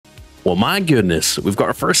Well, my goodness, we've got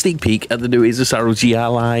our first sneak peek at the new Asus ROG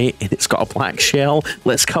Ally, and it's got a black shell.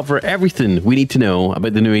 Let's cover everything we need to know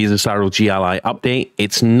about the new Asus ROG Ally update.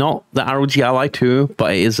 It's not the ROG Ally 2,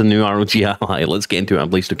 but it is a new ROG Ally. Let's get into it, at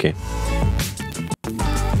least, okay.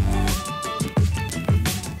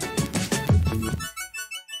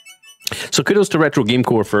 So kudos to Retro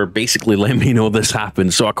Gamecore for basically letting me know this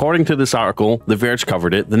happened. So according to this article, The Verge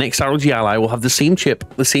covered it. The next ROG Ally will have the same chip,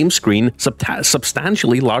 the same screen,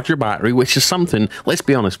 substantially larger battery, which is something, let's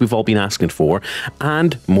be honest, we've all been asking for,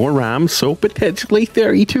 and more RAM, so potentially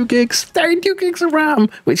 32 gigs of RAM,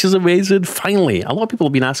 which is amazing. Finally, a lot of people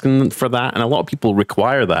have been asking for that, and a lot of people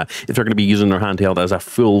require that if they're going to be using their handheld as a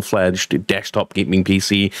full-fledged desktop gaming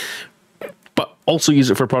PC. But also use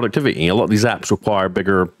it for productivity. A lot of these apps require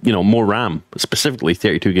bigger, more RAM, specifically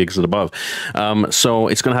 32 gigs and above. So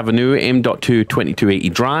it's going to have a new M.2 2280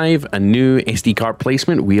 drive, a new SD card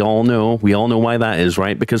placement. We all know why that is,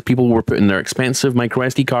 right? Because people were putting their expensive micro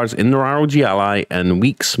SD cards in their ROG Ally, and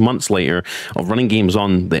months later of running games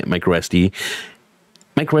on the micro SD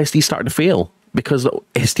started to fail, because the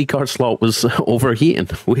SD card slot was overheating,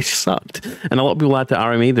 which sucked. And a lot of people had to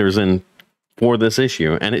RMA theirs in for this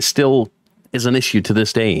issue, and it still is an issue to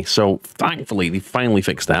this day. So thankfully they finally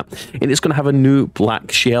fixed that, and it's going to have a new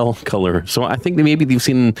black shell color. So I think maybe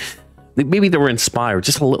they were inspired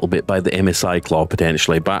just a little bit by the MSI claw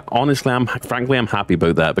potentially, but honestly, frankly I'm happy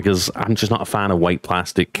about that, because I'm just not a fan of white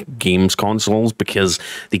plastic games consoles, because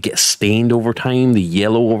they get stained over time, they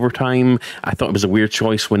yellow over time. I thought it was a weird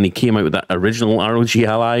choice when they came out with that original ROG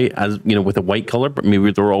Ally, as with a white color, but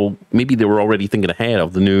maybe they were already thinking ahead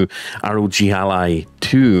of the new ROG Ally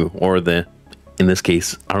 2, or in this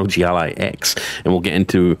case, ROG Ally X, and we'll get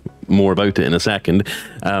into more about it in a second.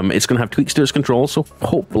 It's going to have tweaks to its controls, so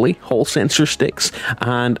hopefully Hall sensor sticks,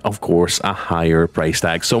 and of course a higher price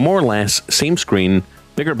tag. So more or less same screen,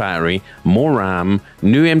 bigger battery, more RAM,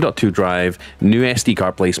 new M.2 drive, new SD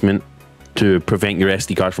card placement to prevent your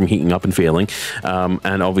SD card from heating up and failing,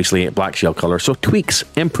 and obviously a black shell color. So tweaks,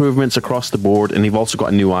 improvements across the board, and they've also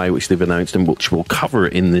got a new eye which they've announced and which we'll cover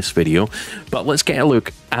in this video. But let's get a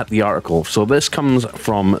look at the article. So this comes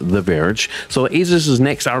from The Verge. So Asus's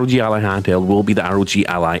next ROG Ally handheld will be the ROG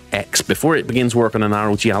Ally X. Before it begins work on an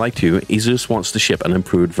ROG Ally 2, Asus wants to ship an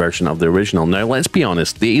improved version of the original. Now let's be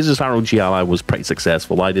honest, the Asus ROG Ally was pretty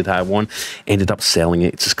successful. I did have one, ended up selling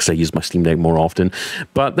it just because I use my Steam Deck more often.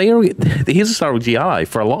 But the Asus ROG Ally,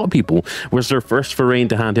 for a lot of people, was their first foray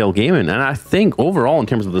into handheld gaming, and I think overall in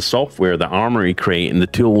terms of the software, the Armory crate, and the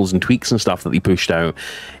tools and tweaks and stuff that they pushed out,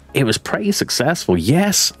 it was pretty successful.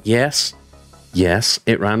 Yes,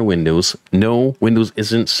 it ran Windows. No, Windows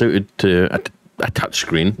isn't suited to a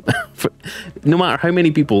touchscreen. No matter how many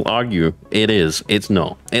people argue it is, it's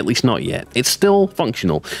not. At least not yet. It's still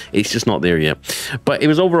functional. It's just not there yet. But it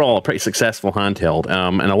was overall a pretty successful handheld,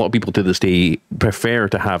 and a lot of people to this day prefer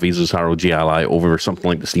to have Asus ROG Ally over something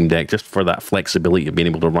like the Steam Deck, just for that flexibility of being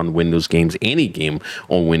able to run Windows games, any game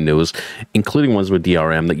on Windows, including ones with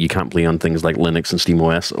DRM that you can't play on things like Linux and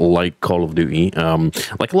SteamOS, like Call of Duty,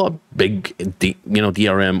 like a lot of big,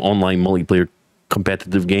 DRM online multiplayer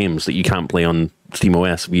competitive games that you can't play on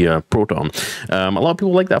SteamOS via Proton. A lot of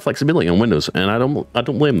people like that flexibility on Windows, and I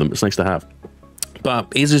don't blame them. It's nice to have. But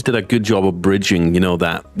Asus did a good job of bridging,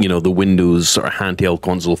 the Windows sort of handheld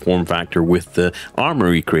console form factor with the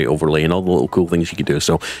Armory crate overlay and all the little cool things you could do.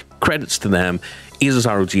 So credits to them. Asus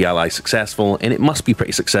ROG Ally successful, and it must be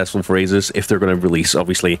pretty successful for Asus if they're going to release,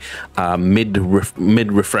 obviously, a mid-cycle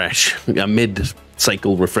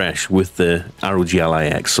refresh with the ROG Ally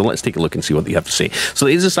X. So let's take a look and see what they have to say. So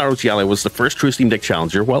the Asus ROG Ally was the first true Steam Deck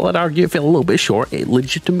challenger. While I'd argue it fell a little bit short, it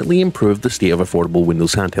legitimately improved the state of affordable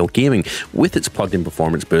Windows handheld gaming with its plugged-in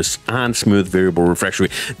performance boosts and smooth variable refresh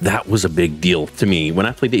rate. That was a big deal to me. When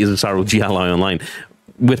I played the Asus ROG Ally online,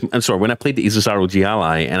 when I played the Asus ROG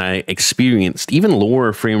Ally and I experienced even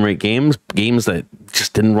lower frame rate games that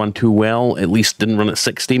just didn't run too well, at least didn't run at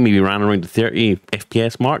 60, maybe ran around the 30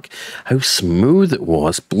 FPS mark, how smooth it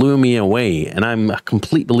was blew me away. And I'm a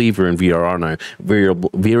complete believer in VRR now,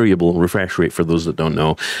 variable refresh rate for those that don't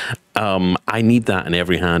know. I need that in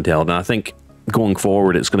every handheld, and I think going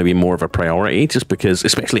forward it's going to be more of a priority, just because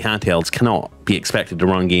especially handhelds cannot be expected to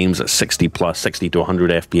run games at 60 to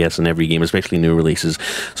 100 FPS in every game, especially new releases.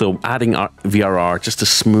 So adding VRR just to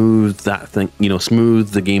smooth that thing,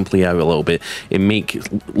 smooth the gameplay out a little bit and make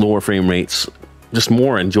lower frame rates just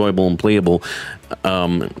more enjoyable and playable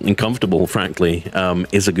and comfortable, frankly,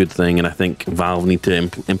 is a good thing. And I think Valve need to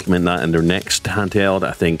implement that in their next handheld.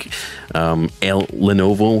 I think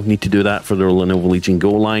Lenovo need to do that for their Lenovo Legion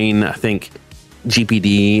Go line. I think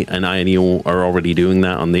GPD and INEO are already doing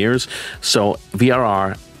that on theirs. So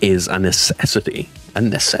VRR is a necessity. A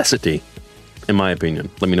necessity, in my opinion.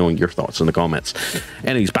 Let me know your thoughts in the comments.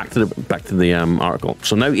 Anyways, back to the article.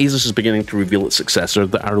 So now Asus is beginning to reveal its successor,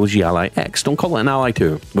 the ROG Ally X. Don't call it an Ally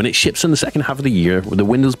 2. When it ships in the second half of the year, the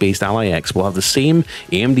Windows-based Ally X will have the same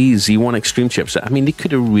AMD Z1 Extreme chipset. I mean, they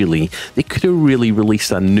could have really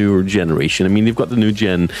released a newer generation. I mean, they've got the new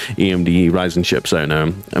gen AMD Ryzen chips out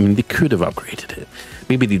now. I mean, they could have upgraded it.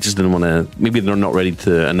 Maybe they just didn't want to. Maybe they're not ready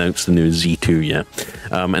to announce the new Z2 yet.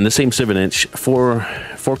 And the same 7-inch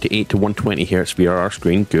 48 to 120 Hz VRR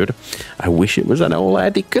screen. Good. I wish it was an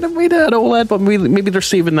OLED. They could have made it an OLED, but maybe they're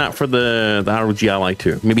saving that for the ROG Ally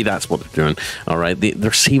 2. Maybe that's what they're doing. All right,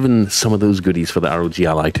 they're saving some of those goodies for the ROG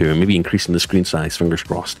Ally 2, and maybe increasing the screen size. Fingers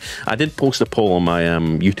crossed. I did post a poll on my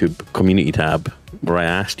YouTube community tab where I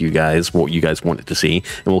asked you guys what you guys wanted to see,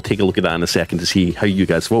 and we'll take a look at that in a second to see how you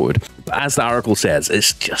guys voted. But as the article says,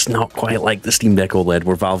 it's just not quite like the Steam Deck OLED,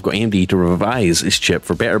 where Valve got AMD to revise its chip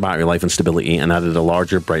for better battery life and stability, and added a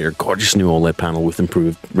larger, brighter, gorgeous new OLED panel with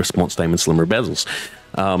improved response time and slimmer bezels.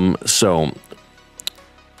 So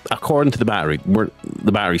according to the battery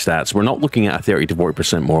stats, we're not looking at a 30 to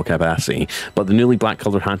 40% more capacity, but the newly black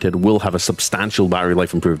colored handheld will have a substantial battery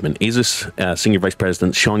life improvement. Asus Senior Vice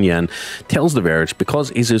President Sean Yan tells The Verge, because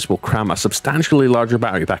Asus will cram a substantially larger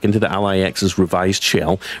battery pack into the Ally X's revised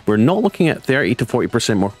shell, we're not looking at 30 to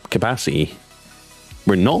 40% more capacity.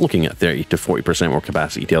 We're not looking at 30 to 40% more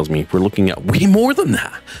capacity, he tells me. We're looking at way more than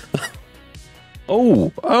that.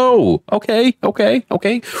 Okay.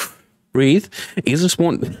 Breathe. Asus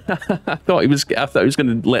won't. I thought he was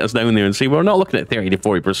going to let us down there and say we're not looking at 30 to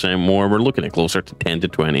 40% more. We're looking at closer to 10 to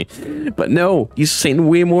 20. But no, he's saying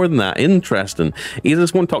way more than that. Interesting.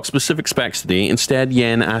 Asus won't talk specific specs today. Instead,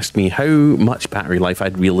 Yen asked me how much battery life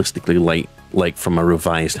I'd realistically like from a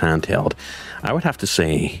revised handheld. I would have to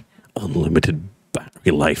say unlimited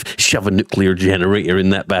battery life. Shove a nuclear generator in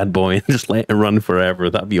that bad boy and just let it run forever.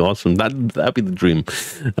 That'd be awesome. That'd be the dream.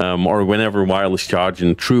 Or whenever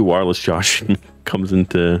true wireless charging comes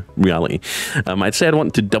into reality. I'd say I'd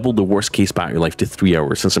want to double the worst case battery life to 3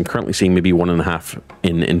 hours, since I'm currently seeing maybe 1.5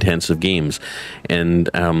 in intensive games. And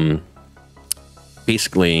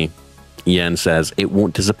basically, Yan says it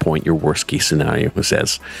won't disappoint your worst case scenario, it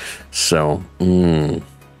says. So,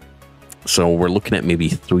 So we're looking at maybe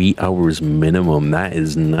 3 hours minimum. That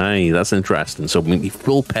is nice. That's interesting. So maybe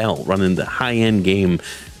full pelt running the high-end game,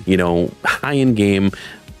 high-end game,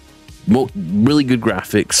 really good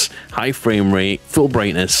graphics, high frame rate, full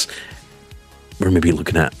brightness. We're maybe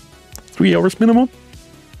looking at 3 hours minimum.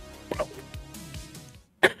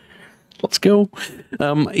 Let's go.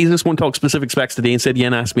 Asus won't talk specific specs today. Instead,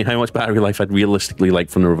 Yen asked me how much battery life I'd realistically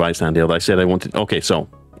like from the revised handheld. I said I wanted... Okay, so...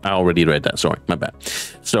 I already read that. Sorry, my bad.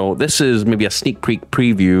 So this is maybe a sneak peek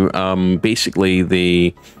preview. Basically,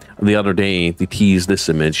 the other day they teased this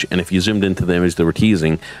image, and if you zoomed into the image they were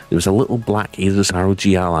teasing, there was a little black Asus ROG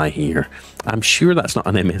Ally here. I'm sure that's not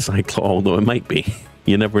an MSI claw, although it might be.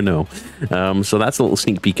 You never know. So that's a little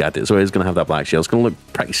sneak peek at it. So it's going to have that black shell. It's going to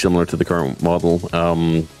look pretty similar to the current model.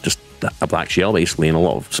 Just a black shell, basically, and a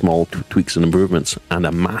lot of small tweaks and improvements, and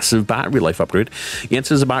a massive battery life upgrade. Yen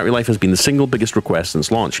says the battery life has been the single biggest request since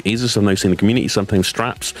launch. Asus have now seen the community sometimes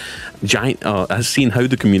straps giant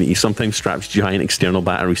external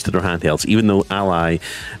batteries to their handhelds, even though Ally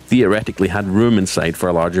theoretically had room inside for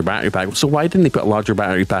a larger battery pack. So why didn't they put a larger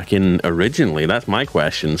battery pack in originally? That's my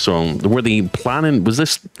question. So were they planning, was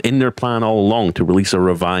this in their plan all along to release a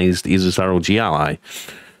revised Asus ROG Ally?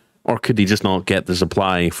 Or could he just not get the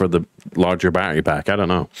supply for the larger battery pack? I don't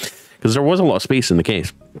know. Because there was a lot of space in the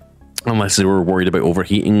case. Unless they were worried about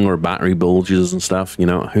overheating or battery bulges and stuff, who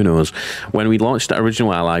knows. When we launched the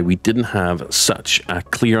original Ally, we didn't have such a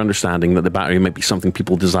clear understanding that the battery might be something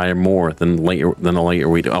people desire more than a lighter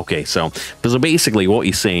weight. Okay, so basically what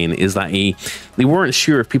he's saying is that they weren't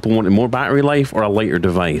sure if people wanted more battery life or a lighter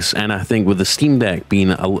device. And I think with the Steam Deck being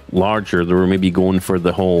a larger, they were maybe going for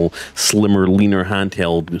the whole slimmer, leaner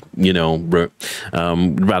handheld, route.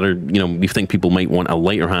 Rather, we think people might want a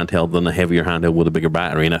lighter handheld than a heavier handheld with a bigger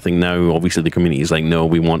battery. And I think now, obviously, the community is like, no,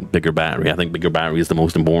 we want bigger battery. I think bigger battery is the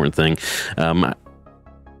most important thing. And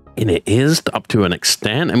it is up to an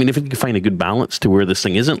extent. I mean, if you can find a good balance to where this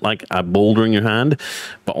thing isn't like a boulder in your hand,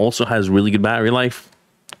 but also has really good battery life,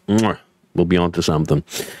 we'll be on to something.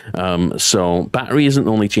 So battery isn't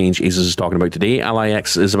the only change Asus is talking about today. Ally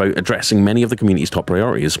X is about addressing many of the community's top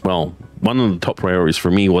priorities. Well, one of the top priorities for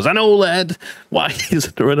me was an OLED. Why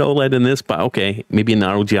is there an OLED in this? But okay, maybe an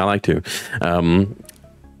ROG Ally 2.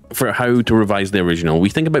 For how to revise the original, we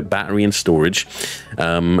think about battery and storage,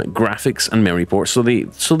 graphics and memory ports. So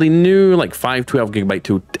they knew like 512 gigabyte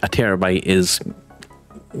to a terabyte is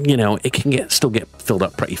you know, it can still get filled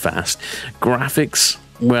up pretty fast. Graphics,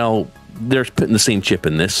 well, they're putting the same chip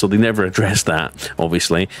in this, so they never address that,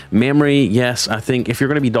 obviously. Memory, yes, I think if you're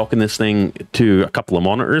going to be docking this thing to a couple of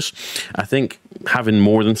monitors, I think having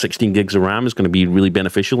more than 16 gigs of RAM is going to be really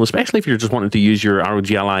beneficial, especially if you're just wanting to use your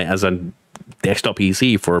ROG Ally as a desktop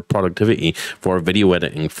PC for productivity, for video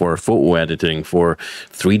editing, for photo editing, for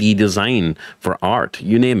 3D design, for art,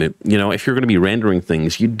 you name it. You know, if you're going to be rendering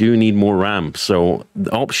things, you do need more RAM. So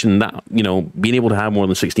the option that, you know, being able to have more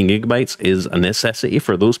than 16 gigabytes is a necessity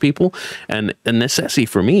for those people, and a necessity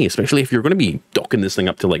for me, especially if you're going to be docking this thing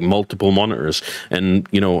up to like multiple monitors and,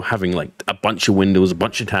 you know, having like a bunch of windows, a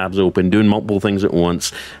bunch of tabs open, doing multiple things at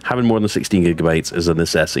once. Having more than 16 gigabytes is a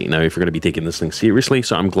necessity now if you're going to be taking this thing seriously.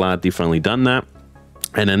 So I'm glad they've finally done that.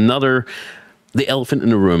 And the elephant in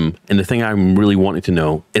the room, and the thing I'm really wanting to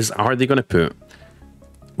know is, are they going to put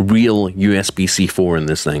real USB-C 4 in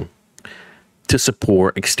this thing to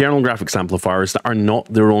support external graphics amplifiers that are not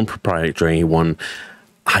their own proprietary one?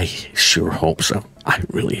 I sure hope so. I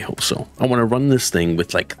really hope so. I want to run this thing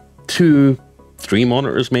with like 2-3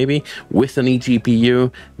 monitors maybe, with an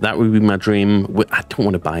eGPU. That would be my dream. I don't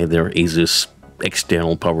want to buy their Asus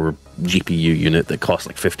external power GPU unit that costs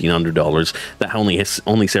like $1,500 that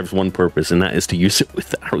only serves one purpose, and that is to use it with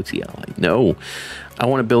the ROG Ally. No, I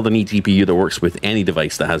want to build an eGPU that works with any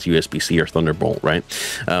device that has USB-C or Thunderbolt, right?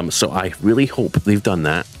 So I really hope they've done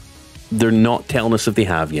that. They're not telling us if they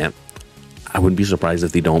have yet. I wouldn't be surprised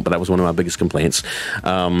if they don't, but that was one of my biggest complaints.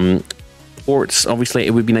 Ports, obviously,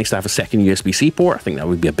 it would be nice to have a second USB-C port. I think that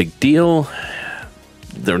would be a big deal.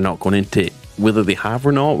 They're not going into whether they have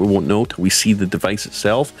or not. We won't know till we see the device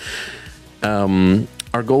itself.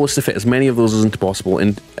 Our goal is to fit as many of those as possible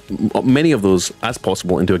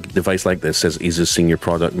into a device like this, says Asus Senior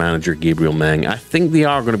Product Manager Gabriel Meng. I think they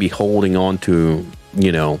are going to be holding on to,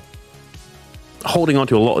 you know, a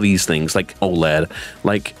lot of these things, like OLED,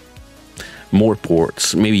 like more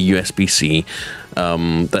ports, maybe USB-C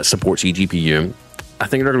that supports eGPU. I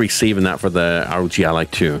think they're going to be saving that for the ROG Ally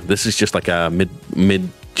 2. This is just like a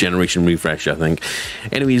mid-generation refresh, I think.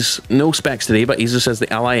 Anyways, no specs today, but Asus says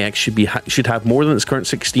the Ally X should have more than its current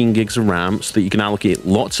 16 gigs of RAM, so that you can allocate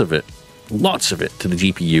lots of it to the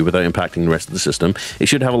GPU without impacting the rest of the system. It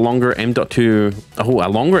should have a longer M.2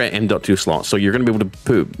 slot, so you're going to be able to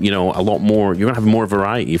put, you know, a lot more. You're going to have more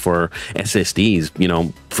variety for SSDs, you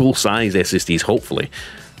know, full-size SSDs, hopefully.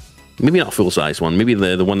 Maybe not full-size one, maybe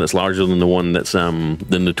the one that's larger than the one that's than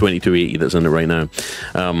the 2280 that's in it right now.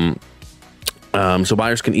 So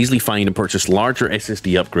buyers can easily find and purchase larger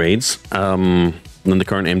SSD upgrades than the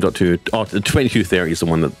current M.2. Oh, the 2230 is the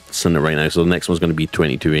one that's in it right now, so the next one's going to be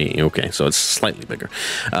 2280. Okay, so it's slightly bigger.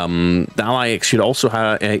 The Ally X should also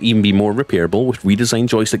even be more repairable with redesigned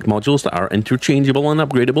joystick modules that are interchangeable and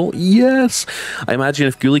upgradable. Yes! I imagine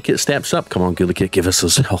if GuliKit steps up, come on GuliKit, give us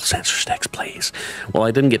those sensor sticks, please. Well,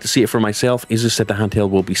 I didn't get to see it for myself. Asus said the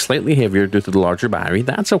handheld will be slightly heavier due to the larger battery.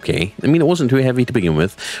 That's okay. I mean, it wasn't too heavy to begin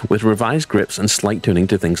with revised grips and slight tuning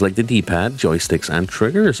to things like the D-pad, joysticks, and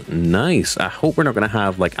triggers. Nice. I hope we're not going to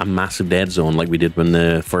have like a massive dead zone like we did when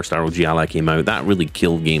the first ROG Ally came out. That really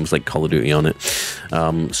killed games like Call of Duty on it.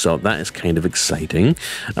 So that is kind of exciting.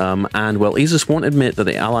 And well, Asus won't admit that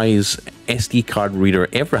the Ally's SD card reader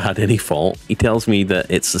ever had any fault. He tells me that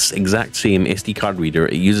it's the exact same SD card reader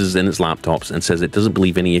it uses in its laptops, and says it doesn't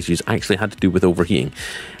believe any issues actually had to do with overheating.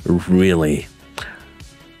 Really?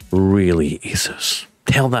 Really, Asus?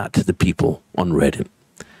 Tell that to the people on Reddit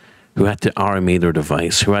who had to RMA their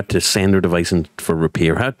device, who had to send their device in for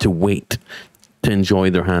repair, had to wait to enjoy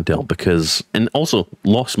their handheld because, and also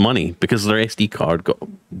lost money because their SD card got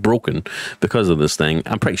broken because of this thing.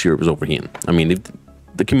 I'm pretty sure it was overheating. I mean,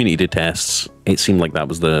 the community did tests. It seemed like that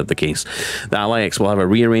was the case. The Ally X will have a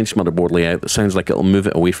rearranged motherboard layout that sounds like it'll move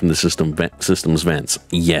it away from the system's vents.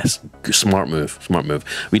 Yes, smart move, smart move.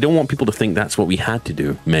 We don't want people to think that's what we had to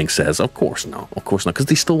do, Meg says. Of course not, because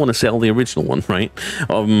they still want to sell the original one, right?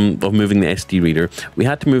 Of moving the SD reader. We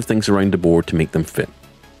had to move things around the board to make them fit.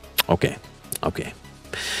 Okay.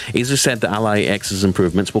 Asus said the Ally X's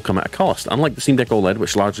improvements will come at a cost. Unlike the Steam Deck OLED,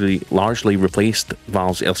 which largely replaced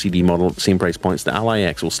Valve's LCD model at the same price points, the Ally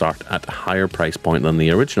X will start at a higher price point than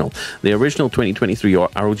the original. The original 2023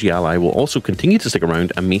 ROG Ally will also continue to stick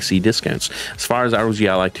around and may see discounts. As far as ROG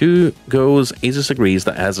Ally 2 goes, Asus agrees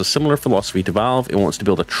that it has a similar philosophy to Valve. It wants to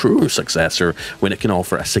build a true successor when it can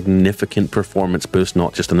offer a significant performance boost,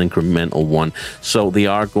 not just an incremental one. So they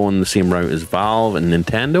are going the same route as Valve and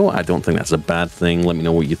Nintendo. I don't think that's a bad thing. Let me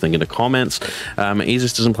know what you think in the comments.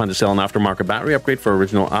 Asus doesn't plan to sell an aftermarket battery upgrade for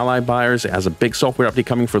original Ally buyers. It has a big software update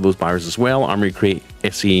coming for those buyers as well. Armory Crate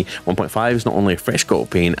SE 1.5 is not only a fresh coat of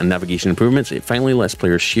paint and navigation improvements, it finally lets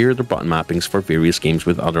players share their button mappings for various games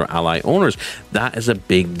with other Ally owners. That is a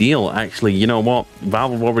big deal. Actually, you know what?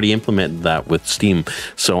 Valve have already implemented that with Steam,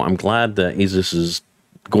 so I'm glad that Asus is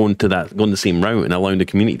going the same route and allowing the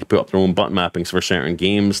community to put up their own button mappings for certain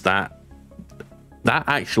games. That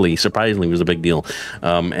actually surprisingly was a big deal.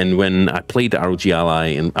 And when I played the ROG Ally,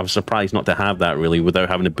 and I was surprised not to have that really without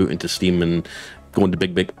having to boot into Steam and go into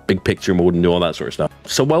big picture mode and do all that sort of stuff.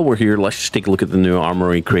 So while we're here, let's just take a look at the new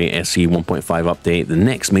Armory Crate SE 1.5 update. The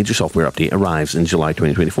next major software update arrives in July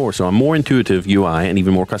 2024. So a more intuitive UI and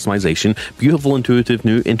even more customization, beautiful intuitive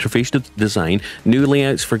new interface design, new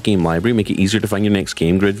layouts for game library, make it easier to find your next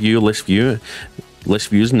game, grid view, list view. List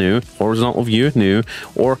views new, horizontal view new,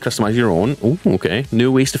 or customize your own. Oh, okay.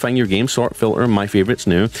 New ways to find your game, sort, filter, my favorites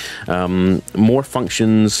new. More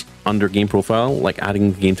functions under game profile, like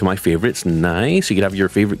adding the game to my favorites. Nice. You could have your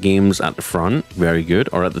favorite games at the front. Very good.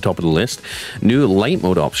 Or at the top of the list. New light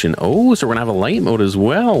mode option. Oh, so we're going to have a light mode as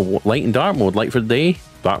well. Light and dark mode. Light for the day,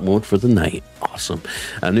 dark mode for the night. Awesome.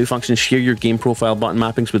 A new function, share your game profile button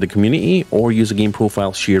mappings with the community or use a game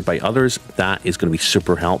profile shared by others. That is going to be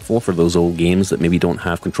super helpful for those old games that maybe don't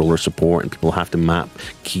have controller support and people have to map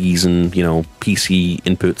keys and, you know, PC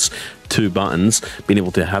inputs to buttons. Being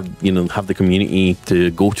able to have, you know, have the community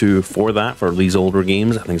to go to for that for these older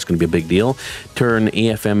games, I think it's going to be a big deal. Turn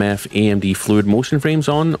AFMF AMD fluid motion frames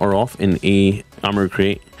on or off in Armory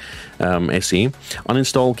Crate SE.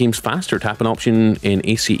 Uninstall games faster. Tap an option in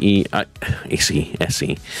SE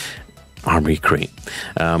Armory Crate,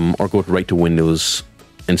 or go right to Windows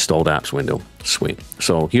installed apps window. Sweet.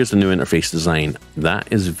 So here's the new interface design.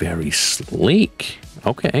 That is very sleek.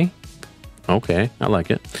 Okay, I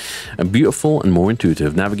like it. A beautiful and more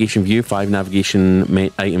intuitive navigation view. 5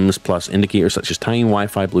 navigation items plus indicators such as time,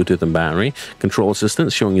 Wi-Fi, Bluetooth, and battery. Control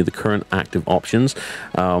assistance showing you the current active options.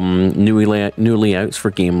 New layouts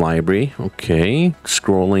for game library. Okay,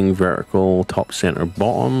 scrolling vertical, top, center,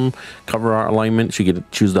 bottom. Cover art alignment. So you get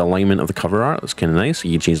to choose the alignment of the cover art. That's kind of nice. So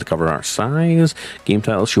you change the cover art size. Game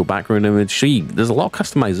titles show background image. So there's a lot of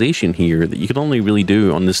customization here that you can only really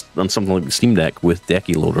do on something like the Steam Deck with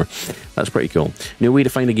Decky Loader. That's pretty cool. New way to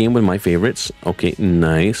find a game with my favorites. Okay,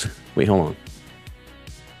 nice. Wait, hold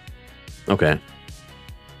on.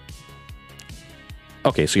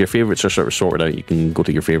 Okay, so your favorites are sort of sorted out. You can go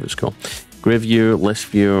to your favorites. Cool. Grid view, list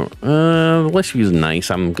view. The list view is nice.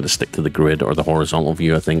 I'm going to stick to the grid or the horizontal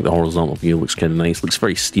view. I think the horizontal view looks kind of nice. Looks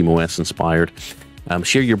very SteamOS inspired.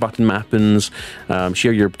 Share your button mappings.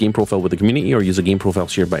 Share your game profile with the community or use a game profile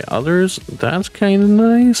shared by others. That's kind of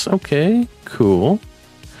nice. Okay, cool.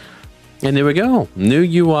 And there we go. New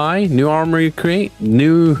UI, new Armory Crate,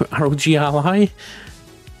 new ROG Ally.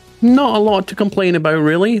 Not a lot to complain about,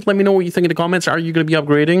 really. Let me know what you think in the comments. Are you going to be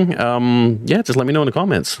upgrading? Yeah, just let me know in the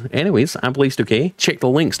comments. Anyways, I'm Blaze2K. Check the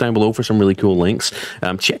links down below for some really cool links.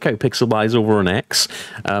 Check out Pixelbyes over on X.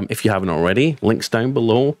 If you haven't already, links down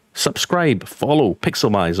below. Subscribe, follow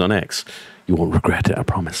Pixelbyes on X. You won't regret it, I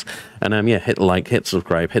promise. And yeah, hit like, hit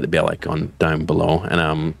subscribe, hit the bell icon down below.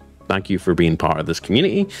 And thank you for being part of this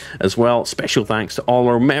community as well. Special thanks to all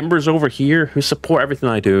our members over here who support everything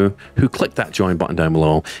I do, who click that join button down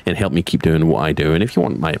below and help me keep doing what I do. And if you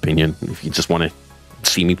want my opinion, if you just want to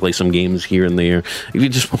see me play some games here and there, if you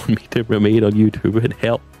just want me to remain on YouTube and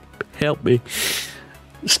help me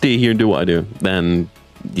stay here and do what I do, then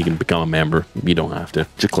you can become a member. You don't have to.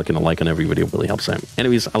 Just clicking a like on every video really helps out.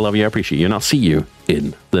 Anyways, I love you, I appreciate you, and I'll see you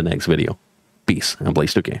in the next video. Peace. I'm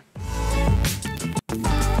Blaze2K.